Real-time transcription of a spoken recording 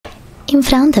In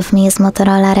front of me is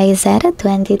Motorola RAZR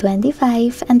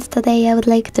 2025, and today I would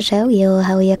like to show you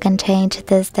how you can change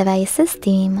this device's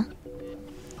theme.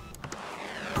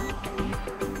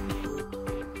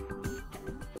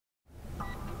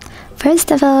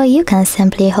 First of all, you can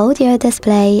simply hold your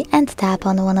display and tap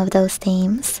on one of those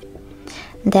themes.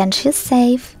 Then choose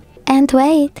Save and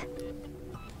wait.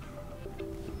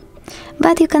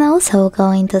 But you can also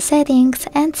go into Settings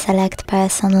and select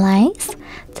Personalize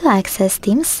to access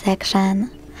Themes section.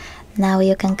 Now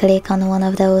you can click on one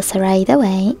of those right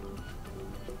away.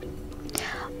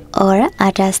 Or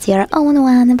adjust your own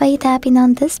one by tapping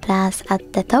on this plus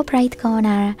at the top right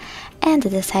corner and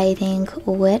deciding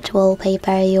which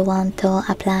wallpaper you want to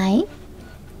apply.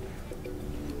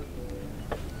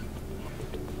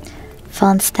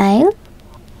 Font style,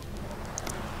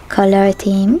 color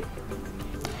theme,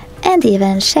 and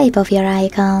even shape of your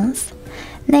icons.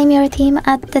 Name your theme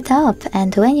at the top,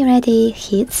 and when you're ready,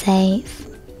 hit save.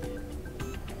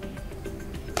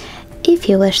 If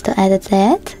you wish to edit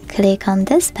it, click on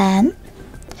this pen,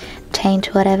 change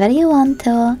whatever you want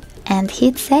to, and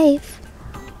hit save.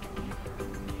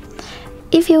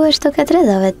 If you wish to get rid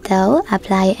of it though,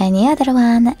 apply any other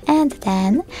one and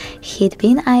then hit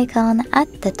bin icon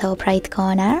at the top right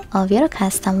corner of your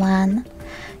custom one.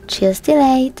 Choose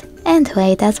delete and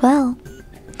wait as well.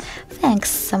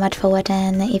 Thanks so much for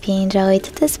watching. If you enjoyed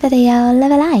this video,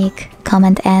 leave a like,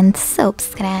 comment and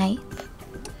subscribe.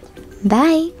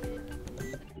 Bye!